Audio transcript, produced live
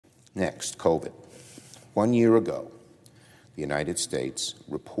Next, COVID. 1 year ago, the United States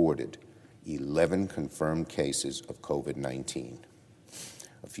reported 11 confirmed cases of COVID-19.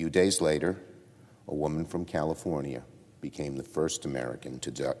 A few days later, a woman from California became the first American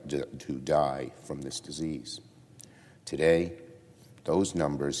to die from this disease. Today, those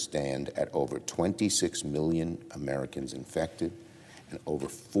numbers stand at over 26 million Americans infected and over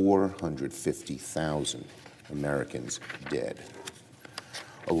 450,000 Americans dead.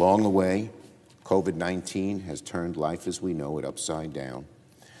 Along the way, COVID-19 has turned life as we know it upside down.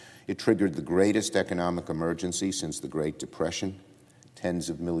 It triggered the greatest economic emergency since the Great Depression, tens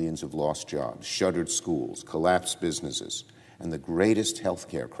of millions of lost jobs, shuttered schools, collapsed businesses, and the greatest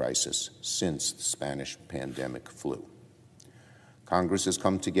healthcare crisis since the Spanish pandemic flu. Congress has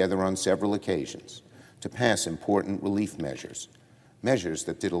come together on several occasions to pass important relief measures, measures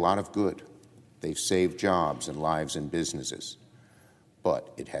that did a lot of good. They've saved jobs and lives and businesses.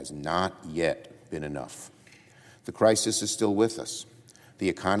 But it has not yet been enough. The crisis is still with us. The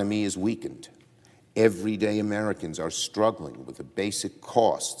economy is weakened. Everyday Americans are struggling with the basic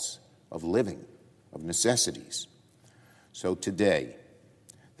costs of living, of necessities. So today,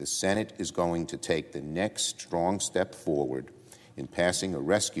 the Senate is going to take the next strong step forward in passing a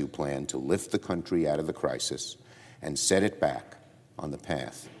rescue plan to lift the country out of the crisis and set it back on the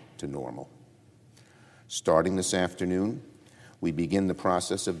path to normal. Starting this afternoon, we begin the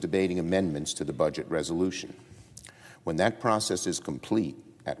process of debating amendments to the budget resolution. When that process is complete,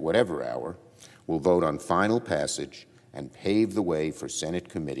 at whatever hour, we'll vote on final passage and pave the way for Senate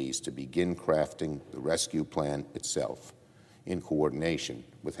committees to begin crafting the rescue plan itself, in coordination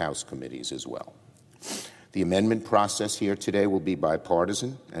with House committees as well. The amendment process here today will be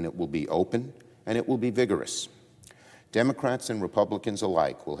bipartisan, and it will be open, and it will be vigorous. Democrats and Republicans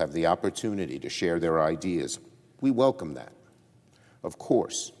alike will have the opportunity to share their ideas. We welcome that. Of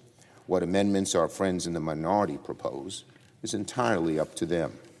course, what amendments our friends in the minority propose is entirely up to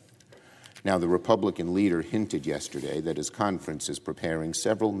them. Now, the Republican leader hinted yesterday that his conference is preparing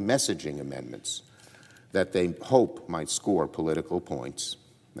several messaging amendments that they hope might score political points.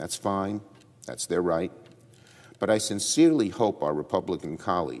 That's fine. That's their right. But I sincerely hope our Republican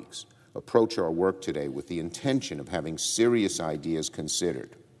colleagues approach our work today with the intention of having serious ideas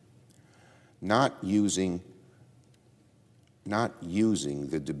considered, not using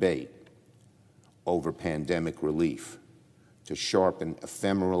the debate over pandemic relief to sharpen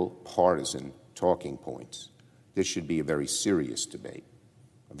ephemeral partisan talking points. This should be a very serious debate,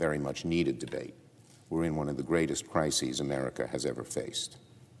 a very much needed debate. We're in one of the greatest crises America has ever faced.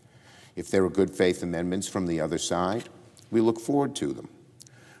 If there are good faith amendments from the other side, we look forward to them.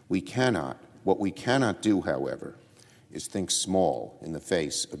 What we cannot do, however, is think small in the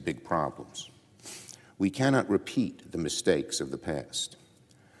face of big problems. We cannot repeat the mistakes of the past.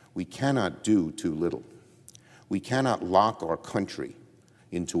 We cannot do too little. We cannot lock our country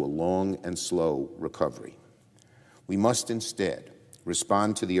into a long and slow recovery. We must instead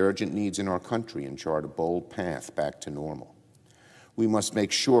respond to the urgent needs in our country and chart a bold path back to normal. We must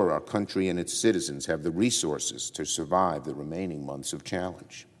make sure our country and its citizens have the resources to survive the remaining months of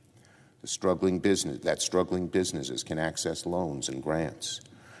challenge. That struggling businesses can access loans and grants,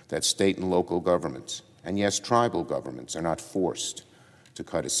 that state and local governments, and yes, tribal governments, are not forced to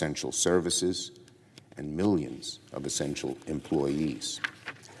cut essential services and millions of essential employees,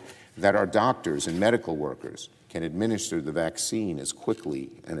 that our doctors and medical workers can administer the vaccine as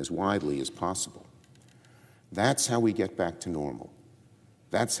quickly and as widely as possible. That's how we get back to normal.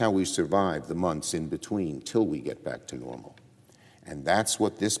 That's how we survive the months in between till we get back to normal. And that's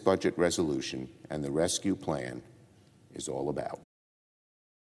what this budget resolution and the rescue plan is all about.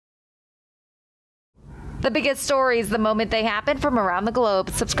 The biggest stories the moment they happen from around the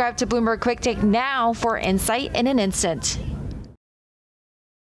globe. Subscribe to Bloomberg Quicktake now for insight in an instant.